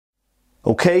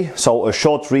Okay, so a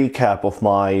short recap of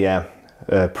my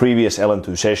previous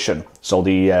LN2 session. So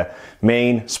the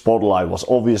main spotlight was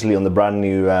obviously on the brand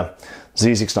new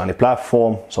Z690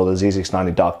 platform, so the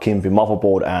Z690 DARK Kingpin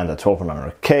motherboard and the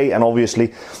 1200K, and obviously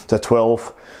the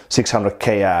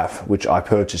 12600KF, which I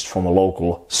purchased from a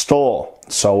local store.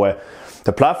 So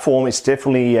the platform is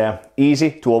definitely easy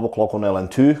to overclock on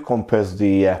LN2 compared to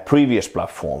the previous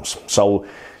platforms. So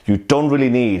you don't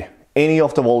really need any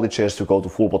of the voltages to go to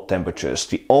full bot temperatures.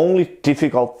 The only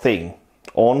difficult thing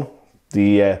on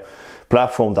the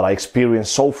platform that I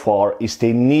experienced so far is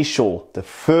the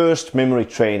first memory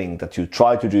training that you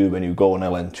try to do when you go on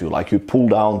LN2. Like you pull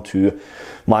down to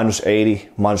 -80,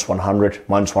 -100,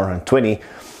 -120.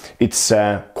 It's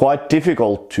quite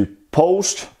difficult to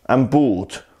post and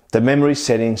boot the memory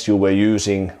settings you were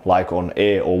using like on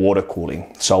air or water cooling.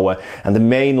 So and the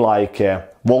main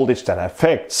voltage that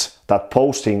affects that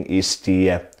posting is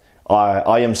the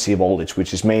IMC voltage,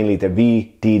 which is mainly the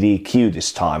VDDQ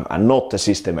this time and not the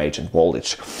system agent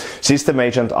voltage. System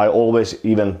agent I always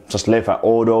even just left at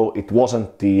auto. It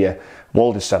wasn't the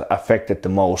voltage that affected the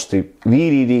most. The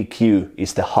VDDQ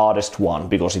is the hardest one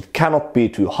because it cannot be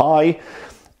too high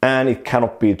and it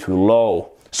cannot be too low.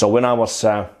 So when I was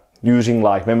using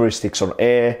like memory sticks on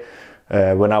air,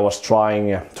 when I was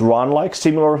trying to run like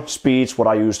similar speeds what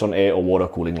I used on air or water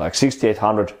cooling, like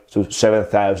 6800 to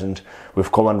 7000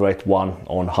 with command rate 1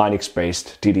 on Hynix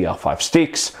based DDR5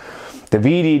 sticks, the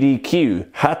VDDQ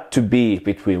had to be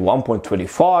between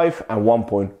 1.25 and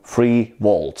 1.3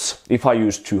 volts. If I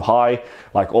used too high,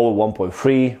 like over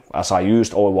 1.3, as I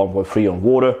used over 1.3 on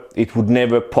water, it would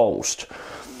never post.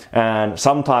 And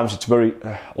sometimes it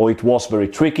was very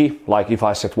tricky. Like if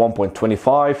I set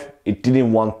 1.25, it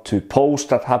didn't want to post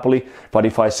that happily. But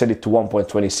if I set it to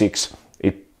 1.26,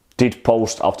 it did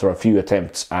post after a few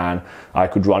attempts, and I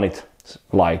could run it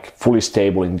like fully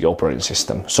stable in the operating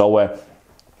system. So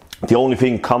the only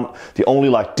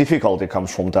difficulty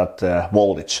comes from that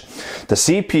voltage. The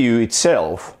CPU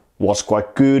itself was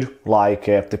quite good, like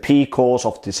the P cores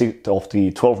of the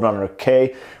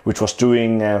 1200K, which was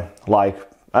doing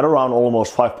at around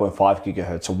almost 5.5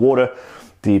 gigahertz of water.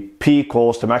 The P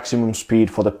cores, the maximum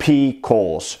speed for the P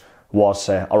cores was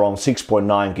around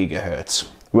 6.9 gigahertz.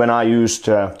 When I used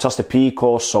just the P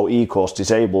cores, so E cores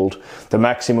disabled, the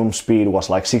maximum speed was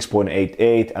like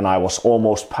 6.88 and I was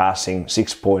almost passing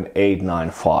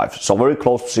 6.895, so very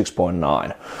close to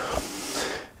 6.9.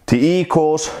 The E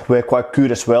cores were quite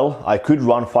good as well. I could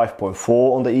run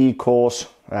 5.4 on the E cores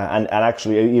and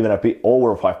actually even a bit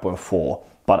over 5.4.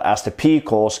 But as the P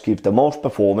cores give the most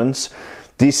performance,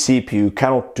 this CPU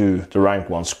cannot do the rank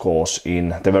 1 scores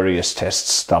in the various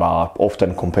tests that are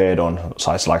often compared on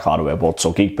sites like hwbot,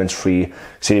 so Geekbench 3,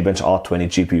 Cinebench R20,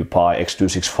 GPU Pi,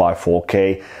 X265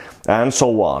 4K, and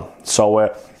so on. So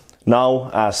now,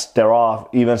 as there are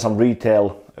even some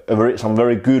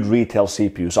very good retail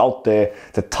CPUs out there,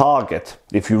 the target,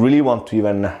 if you really want to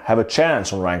even have a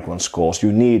chance on rank 1 scores,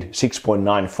 you need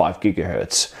 6.95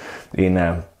 gigahertz in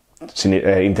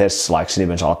tests like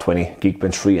Cinebench R20,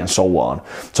 Geekbench 3 and so on.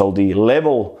 So the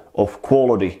level of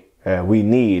quality we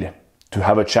need to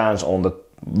have a chance on the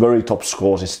very top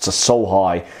scores is just so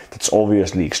high that's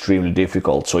obviously extremely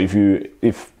difficult. So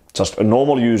if just a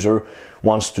normal user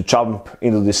wants to jump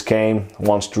into this game,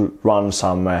 wants to run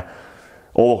some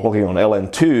overclocking on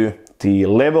LN2, the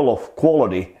level of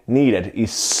quality needed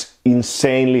is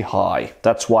insanely high.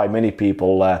 That's why many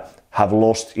people have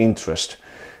lost interest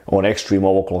on extreme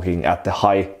overclocking at the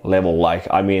high level.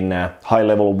 High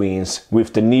level means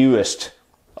with the newest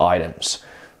items.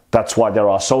 That's why there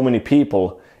are so many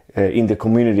people in the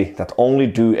community that only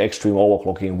do extreme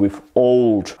overclocking with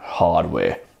old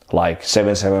hardware, like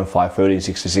 775,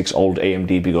 1366 old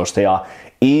AMD, because they are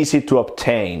easy to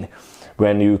obtain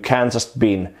when you can just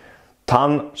bin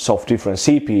tons of different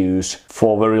CPUs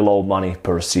for very low money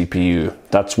per CPU.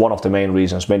 That's one of the main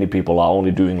reasons many people are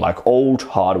only doing like old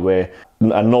hardware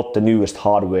and not the newest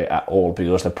hardware at all,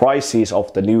 because the prices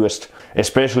of the newest,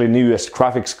 especially newest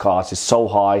graphics cards, is so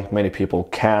high many people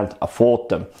can't afford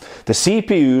them. The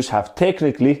CPUs have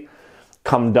technically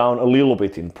come down a little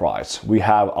bit in price. We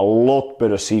have a lot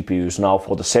better CPUs now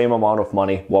for the same amount of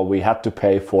money what we had to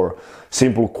pay for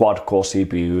simple quad-core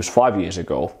CPUs 5 years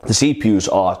ago. The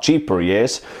CPUs are cheaper,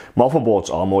 yes.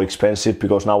 Motherboards are more expensive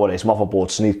because nowadays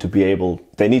motherboards need to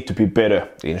be better,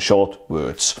 in short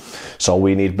words. So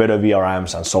we need better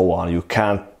VRMs and so on. You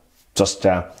can't just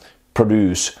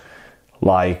produce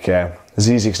like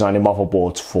Z690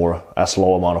 motherboards for as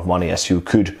low amount of money as you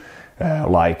could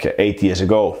like 8 years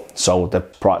ago. So the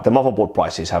motherboard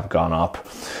prices have gone up.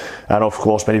 And of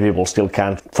course, many people still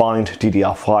can't find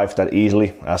DDR5 that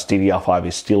easily, as DDR5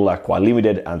 is still quite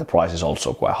limited and the price is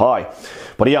also quite high.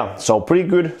 But yeah, so pretty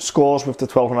good scores with the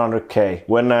 1200K.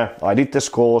 When I did the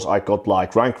scores, I got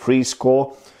like rank 3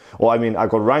 score, or I mean, I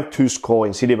got rank 2 score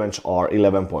in Cinebench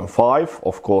R11.5.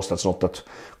 Of course, that's not that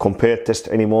compared test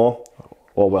anymore,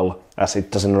 or well, as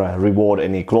it doesn't reward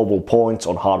any global points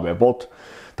on hwbot.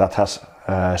 That has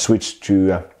switched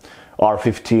to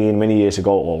R15 many years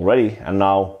ago already, and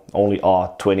now only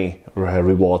R20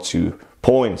 rewards you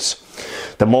points.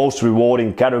 The most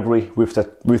rewarding category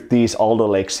with these Alder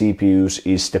Lake CPUs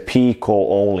is the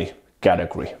P-core only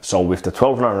category. So with the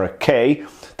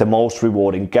 1200K, the most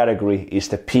rewarding category is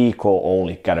the P-core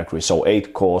only category. So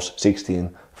 8 cores,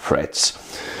 16 threads.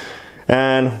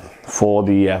 And for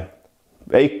the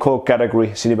 8 core category,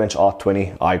 Cinebench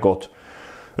R20, I got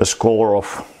a score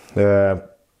of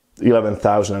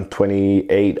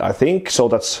 11,028, I think. So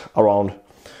that's around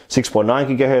 6.9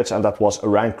 GHz, and that was a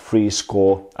rank 3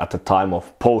 score at the time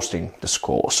of posting the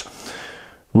scores.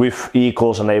 With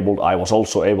eCores enabled, I was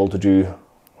also able to do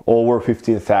over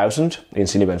 15,000 in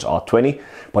Cinebench R20,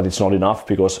 but it's not enough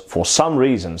because for some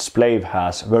reason Splave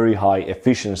has very high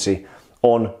efficiency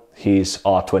on his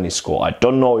R20 score. I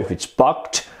don't know if it's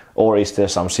bugged or is there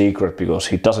some secret, because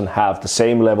he doesn't have the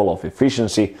same level of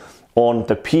efficiency on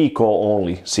the P-core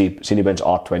only Cinebench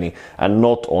R20 and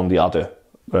not on the other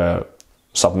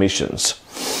submissions.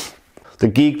 The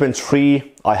Geekbench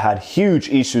 3, I had huge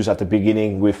issues at the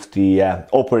beginning with the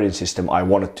operating system I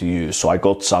wanted to use. So I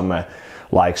got some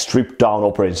like stripped down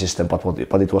operating system, but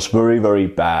it was very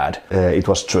bad. It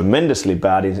was tremendously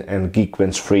bad in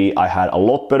Geekbench 3. I had a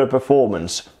lot better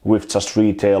performance with just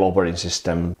retail operating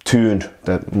system tuned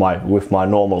with my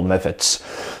normal methods.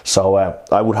 So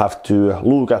I would have to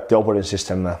look at the operating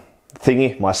system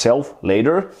thingy myself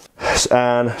later.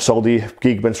 And so the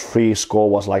Geekbench 3 score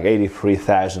was like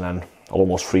 83,000 and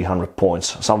almost 300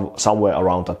 points, somewhere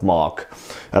around that mark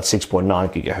at 6.9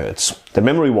 GHz. The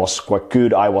memory was quite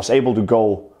good. I was able to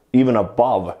go even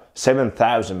above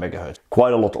 7,000 MHz,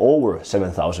 quite a lot over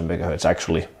 7,000 MHz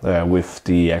actually, with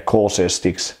the Corsair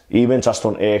sticks, even just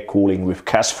on air cooling with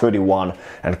CAS 31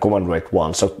 and Command Rate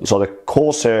 1. So the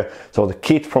Corsair, so the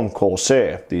kit from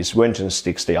Corsair, these Vengeance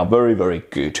sticks, they are very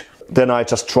good. Then I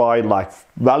just tried like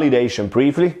validation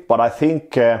briefly, but I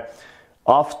think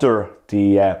after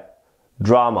the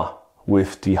drama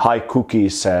with the high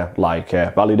cookies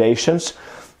validations,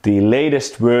 the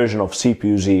latest version of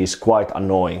CPU-Z is quite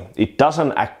annoying. It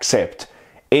doesn't accept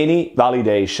any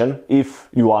validation if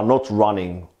you are not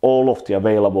running all of the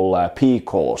available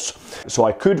P-cores. So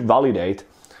I could validate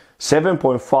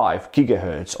 7.5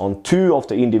 GHz on 2 of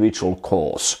the individual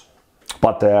cores.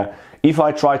 But if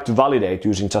I try to validate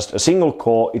using just a single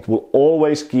core, it will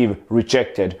always give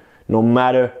rejected no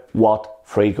matter what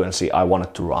frequency I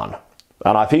wanted to run.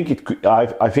 And I think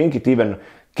it even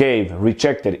gave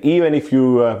rejected even if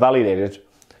you validated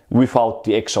without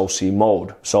the XOC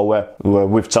mode. So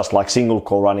with just like single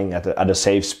core running at a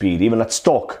safe speed, even at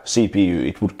stock CPU,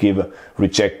 it would give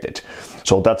rejected.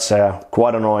 So that's a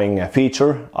quite annoying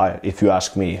feature, if you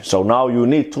ask me. So now you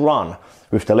need to run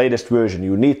with the latest version.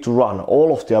 You need to run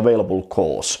all of the available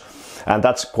cores, and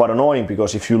that's quite annoying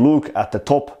because if you look at the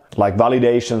top like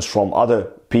validations from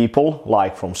other people,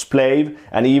 like from Splave,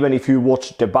 and even if you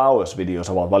watch the Bauer's videos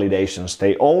about validations,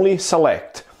 they only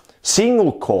select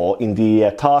single core in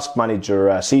the Task Manager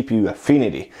CPU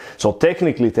Affinity. So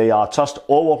technically they are just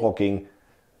overclocking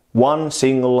one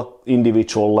single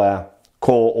individual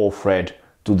core or thread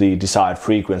to the desired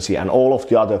frequency, and all of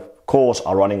the other cores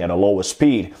are running at a lower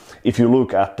speed. If you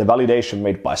look at the validation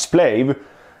made by Splave,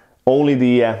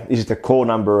 only is the core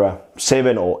number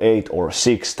 7 or 8 or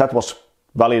 6 that was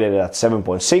validated at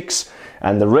 7.6,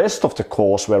 and the rest of the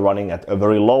cores were running at a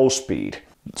very low speed.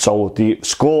 So the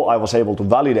score I was able to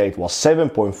validate was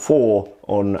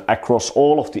 7.4 across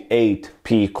all of the 8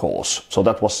 P cores. So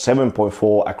that was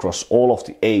 7.4 across all of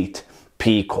the 8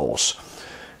 P cores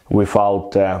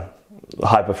without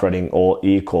hyperthreading or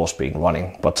E cores being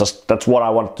running. But just that's what I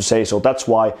wanted to say. So that's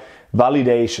why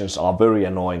validations are very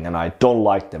annoying and I don't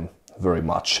like them very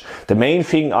much. The main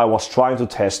thing I was trying to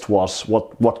test was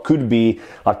what could be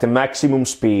like the maximum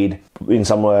speed in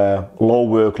some low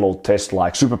workload test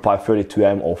like SuperPi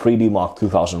 32M or 3D Mark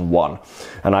 2001,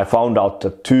 and I found out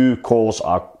that 2 cores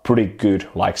are pretty good,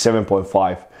 like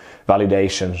 7.5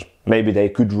 validations. Maybe they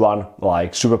could run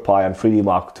like SuperPi and 3D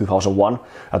Mark 2001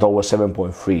 at over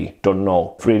 7.3, don't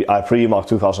know. 3D Mark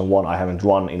 2001 I haven't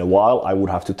run in a while, I would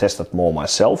have to test that more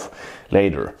myself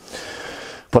later.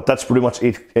 But that's pretty much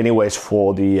it anyways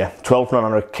for the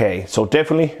 12900K. So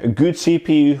definitely a good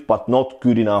CPU, but not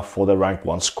good enough for the rank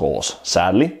 1 scores,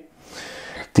 sadly.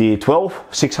 The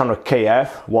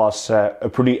 12600KF was a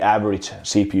pretty average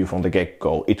CPU from the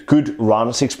get-go. It could run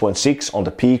 6.6 on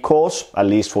the P cores, at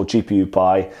least for GPU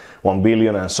Pi 1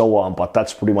 billion and so on, but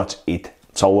that's pretty much it.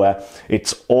 So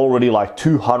it's already like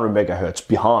 200 megahertz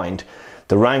behind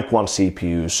the rank 1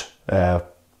 CPUs,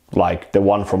 like the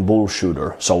one from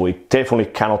Bullshooter. So it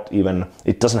definitely cannot even,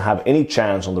 it doesn't have any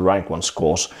chance on the rank 1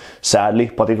 scores, sadly,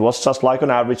 but it was just like an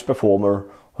average performer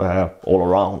all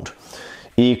around.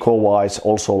 Eco wise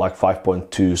also like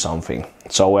 5.2 something.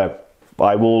 So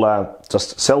I will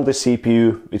just sell this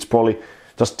CPU. It's probably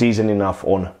just decent enough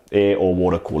on air or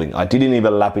water cooling. I didn't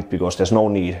even lap it because there's no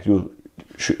need.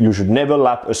 You should never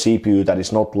lap a CPU that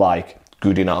is not like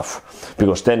good enough,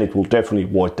 because then it will definitely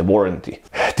void the warranty.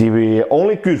 The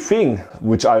only good thing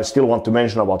which I still want to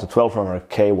mention about the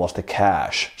 1200K was the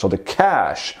cache. So the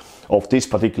cache of this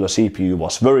particular CPU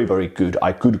was very, very good.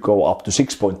 I could go up to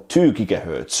 6.2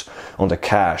 gigahertz on the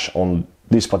cache on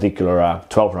this particular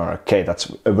 1200K.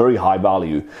 That's a very high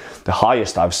value. The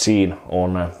highest I've seen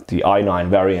on the i9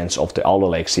 variants of the Alder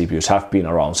Lake CPUs have been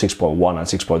around 6.1 and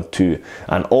 6.2,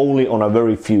 and only on a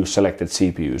very few selected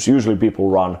CPUs. Usually people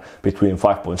run between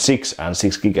 5.6 and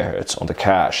 6 gigahertz on the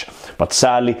cache. But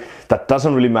sadly, that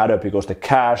doesn't really matter because the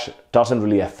cache doesn't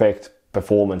really affect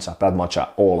performance at that much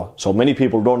at all. So many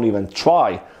people don't even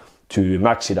try to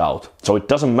max it out. So it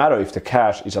doesn't matter if the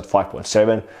cache is at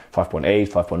 5.7, 5.8,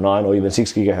 5.9 or even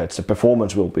 6 gigahertz, the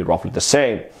performance will be roughly the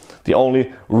same. The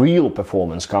only real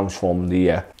performance comes from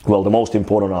the, well, the most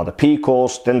important are the P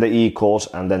cores, then the E cores,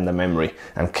 and then the memory.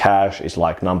 And cache is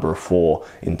like number 4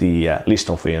 in the list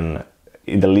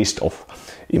of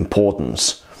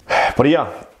importance. But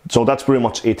yeah, so that's pretty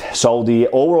much it. So the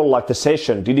overall, like the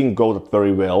session didn't go that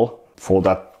very well for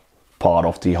that part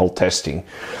of the whole testing.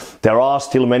 There are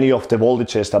still many of the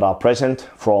voltages that are present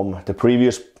from the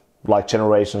previous like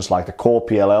generations, like the core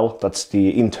PLL, that's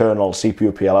the internal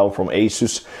CPU PLL from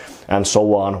Asus, and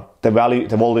so on. The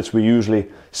voltage we usually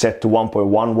set to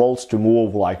 1.1 volts to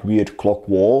move like weird clock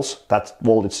walls. That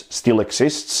voltage still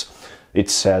exists.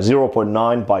 It's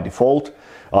 0.9 by default.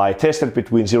 I tested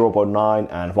between 0.9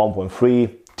 and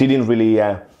 1.3. Didn't really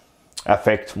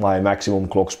affect my maximum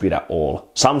clock speed at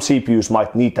all. Some CPUs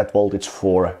might need that voltage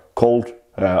for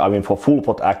for full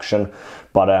pot action,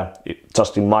 but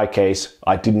just in my case,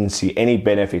 I didn't see any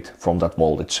benefit from that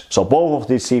voltage. So both of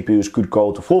these CPUs could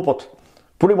go to full pot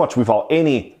pretty much without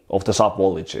any of the sub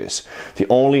voltages. The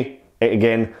only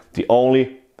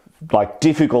like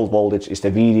difficult voltage is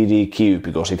the VDDQ,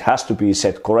 because it has to be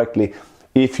set correctly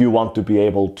if you want to be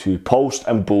able to post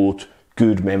and boot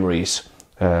good memories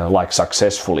like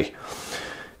successfully.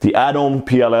 The add-on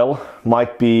PLL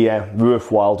might be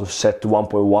worthwhile to set to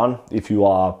 1.1 if you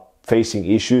are facing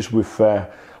issues with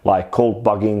like cold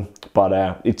bugging,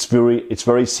 but it's very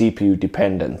CPU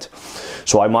dependent.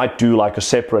 So I might do like a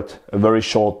very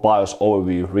short BIOS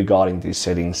overview regarding these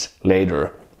settings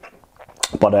later.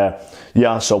 But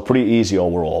yeah, so pretty easy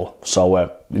overall. So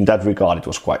in that regard, it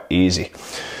was quite easy.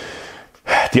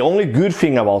 The only good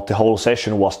thing about the whole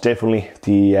session was definitely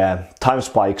the Time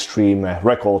Spy Extreme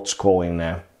record score in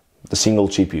the single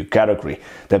GPU category.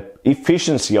 The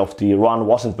efficiency of the run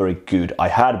wasn't very good. I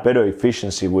had better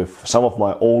efficiency with some of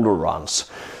my older runs.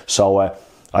 So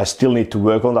I still need to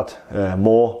work on that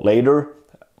more later.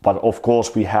 But of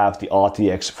course we have the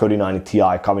RTX 3090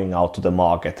 Ti coming out to the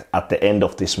market at the end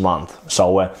of this month.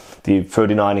 So the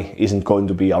 3090 isn't going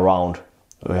to be around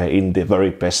in the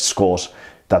very best scores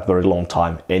that very long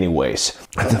time anyways.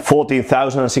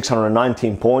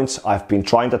 14,619 points. I've been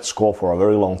trying that score for a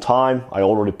very long time. I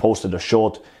already posted a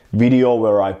short video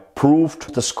where I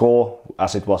proved the score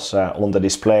as it was on the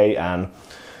display and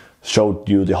showed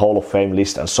you the Hall of Fame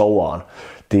list and so on.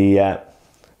 The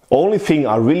only thing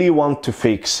I really want to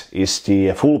fix is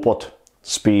the full pot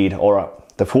speed, or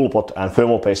the full pot and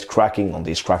thermal paste cracking on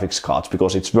these graphics cards,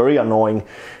 because it's very annoying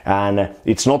and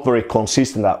it's not very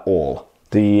consistent at all.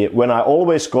 When I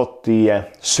always got the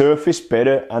surface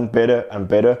better and better and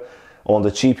better on the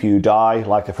GPU die,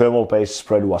 like the thermal paste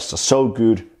spread was just so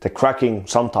good, the cracking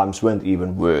sometimes went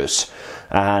even worse.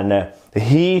 And the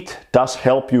heat does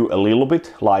help you a little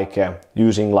bit, like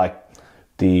using like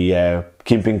the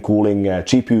Kingpin cooling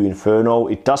GPU Inferno.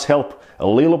 It does help a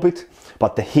little bit,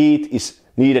 but the heat is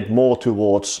needed more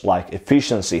towards like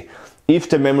efficiency. If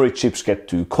the memory chips get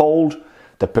too cold,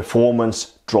 the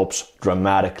performance drops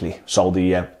dramatically. So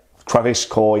the graphics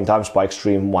core in Time Spy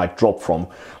Extreme might drop from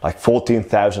like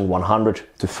 14,100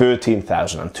 to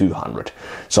 13,200.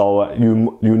 So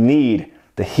you need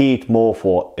the heat more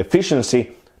for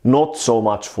efficiency, not so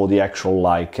much for the actual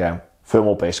like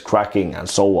thermal paste cracking and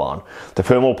so on. The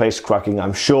thermal paste cracking,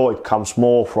 I'm sure it comes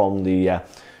more from the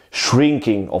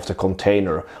shrinking of the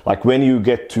container. Like when you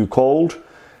get too cold,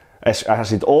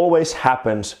 as it always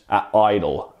happens at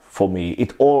idle for me,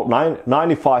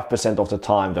 95% of the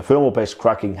time the thermal paste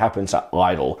cracking happens at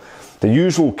idle. The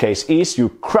usual case is you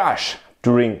crash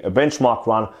during a benchmark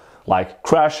run, like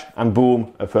crash and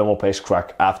boom, a thermal paste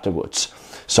crack afterwards.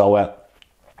 So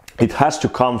it has to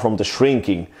come from the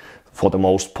shrinking for the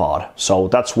most part. So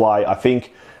that's why I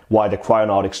think why the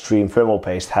Cryonaut Extreme thermal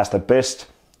paste has the best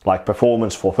like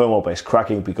performance for thermal paste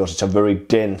cracking, because it's a very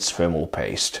dense thermal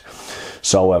paste.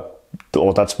 So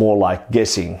or that's more like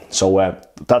guessing. So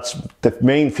that's the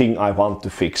main thing I want to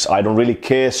fix. I don't really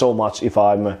care so much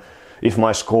if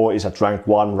my score is at rank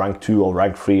 1, rank 2 or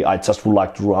rank 3. I just would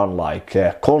like to run like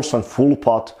constant full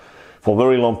pot for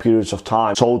very long periods of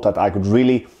time, so that I could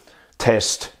really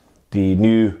test the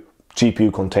new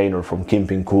GPU container from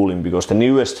Kingpin Cooling, because the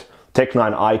newest Tech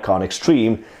 9 Icon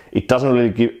Extreme, it doesn't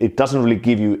really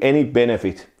give you any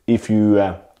benefit if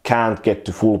you can't get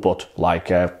to full pot like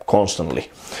constantly.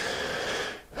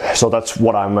 So that's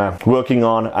what I'm working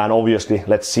on, and obviously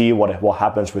let's see what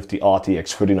happens with the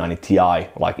RTX 3090 Ti.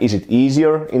 Like, is it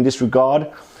easier in this regard?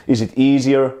 Is it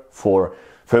easier for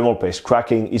thermal paste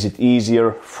cracking? Is it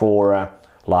easier for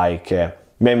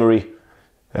memory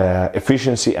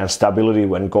efficiency and stability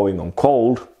when going on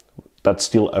cold? That's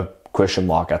still a question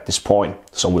mark at this point,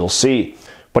 so we'll see.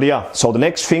 But yeah, so the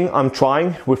next thing I'm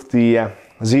trying with the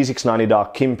Z690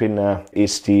 DARK Kingpin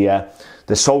is the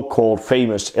so-called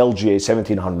famous LGA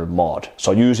 1700 mod.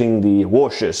 So using the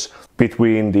washers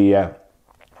between the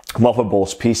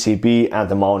motherboard's PCB and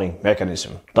the mounting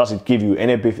mechanism. Does it give you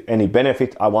any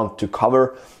benefit? I want to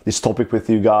cover this topic with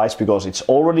you guys because it's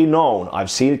already known.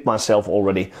 I've seen it myself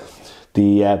already.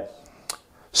 The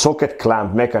socket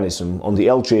clamp mechanism on the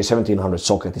LGA 1700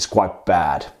 socket is quite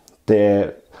bad.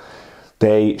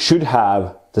 They should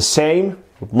have the same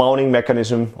mounting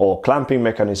mechanism or clamping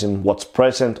mechanism what's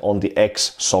present on the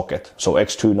X socket, so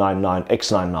X299,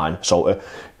 X99, so a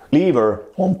lever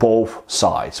on both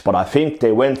sides. But I think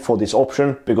they went for this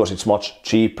option because it's much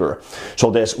cheaper. So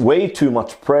there's way too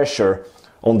much pressure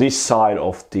on this side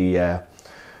of the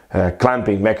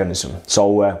clamping mechanism.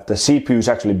 So the CPU is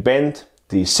actually bent,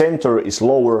 the center is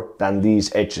lower than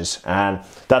these edges, and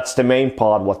that's the main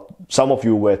part what some of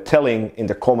you were telling in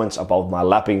the comments about my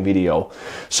lapping video.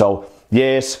 So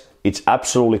yes, it's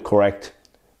absolutely correct.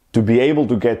 To be able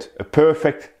to get a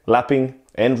perfect lapping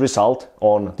end result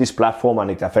on this platform,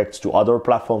 and it affects to other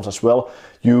platforms as well,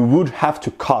 you would have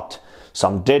to cut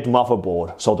some dead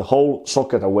motherboard, so the whole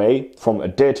socket away from a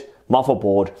dead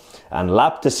motherboard, and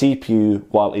lap the CPU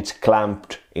while it's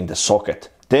clamped in the socket.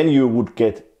 Then you would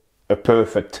get a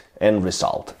perfect end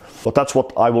result. But that's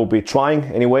what I will be trying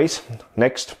anyways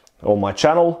next on my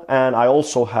channel. And I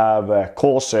also have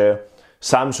Corsair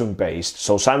Samsung based,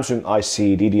 so Samsung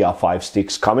IC DDR5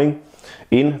 sticks coming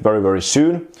in very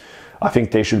soon. I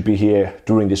think they should be here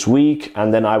during this week,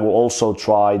 and then I will also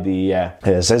try the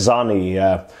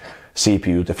Z690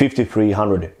 CPU, the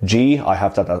 5300G. I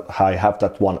have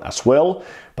that one as well,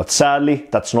 but sadly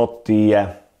that's not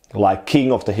the like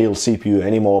king of the hill CPU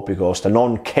anymore, because the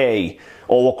non-K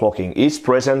overclocking is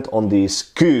present on these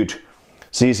good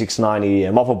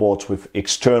Z690 motherboards with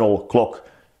external clock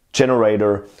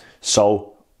generator.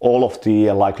 So all of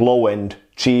the like low-end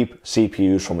cheap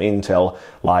CPUs from Intel,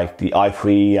 like the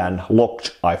i3 and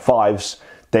locked i5s,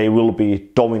 they will be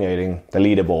dominating the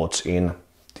leaderboards in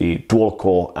the dual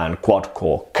core and quad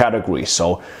core category.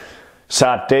 So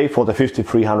sad day for the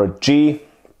 5300G.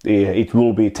 It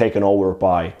will be taken over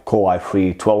by Core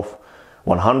i3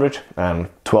 12100 and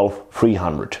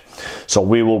 12300. So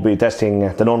we will be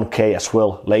testing the non-K as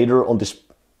well later on this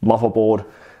motherboard,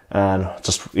 and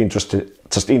just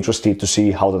interested to see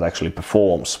how that actually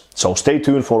performs. So stay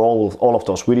tuned for all of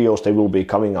those videos. They will be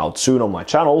coming out soon on my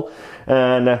channel.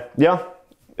 And yeah,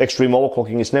 extreme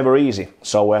overclocking is never easy.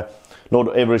 So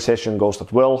not every session goes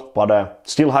that well, but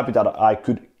still happy that I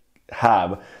could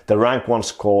have the rank 1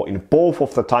 score in both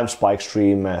of the TimeSpy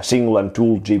Extreme single and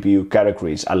dual GPU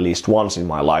categories at least once in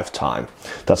my lifetime.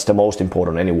 That's the most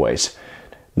important anyways.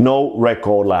 No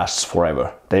record lasts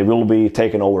forever. They will be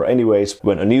taken over anyways.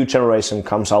 When a new generation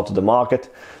comes out to the market,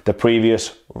 the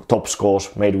previous top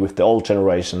scores made with the old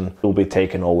generation will be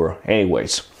taken over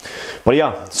anyways. But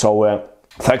yeah, so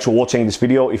thanks for watching this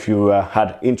video. If you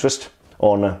had interest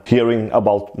on hearing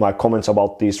about my comments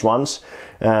about these runs,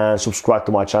 subscribe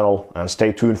to my channel and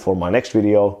stay tuned for my next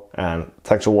video. And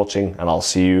thanks for watching, and I'll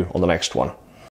see you on the next one.